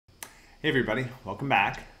Hey everybody, welcome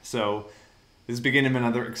back. So this is the beginning of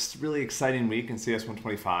another really exciting week in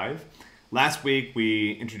CS125. Last week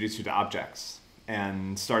we introduced you to objects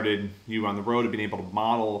and started you on the road of being able to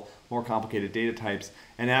model more complicated data types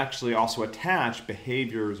and actually also attach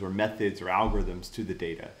behaviors or methods or algorithms to the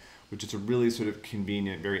data, which is a really sort of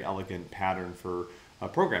convenient, very elegant pattern for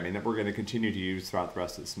programming that we're going to continue to use throughout the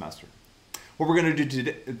rest of the semester. What we're going to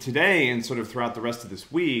do today and sort of throughout the rest of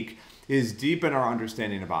this week is deepen our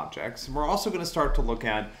understanding of objects. And we're also going to start to look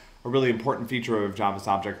at a really important feature of Java's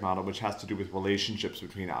object model, which has to do with relationships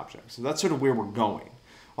between objects. So that's sort of where we're going.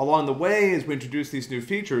 Along the way, as we introduce these new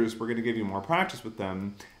features, we're going to give you more practice with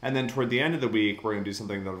them. And then toward the end of the week, we're going to do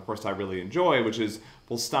something that, of course, I really enjoy, which is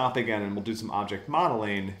we'll stop again and we'll do some object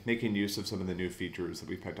modeling, making use of some of the new features that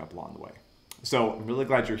we picked up along the way. So I'm really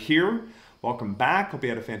glad you're here. Welcome back. Hope you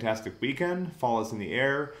had a fantastic weekend. Fall is in the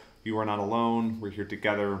air. You are not alone. We're here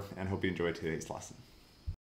together and hope you enjoyed today's lesson.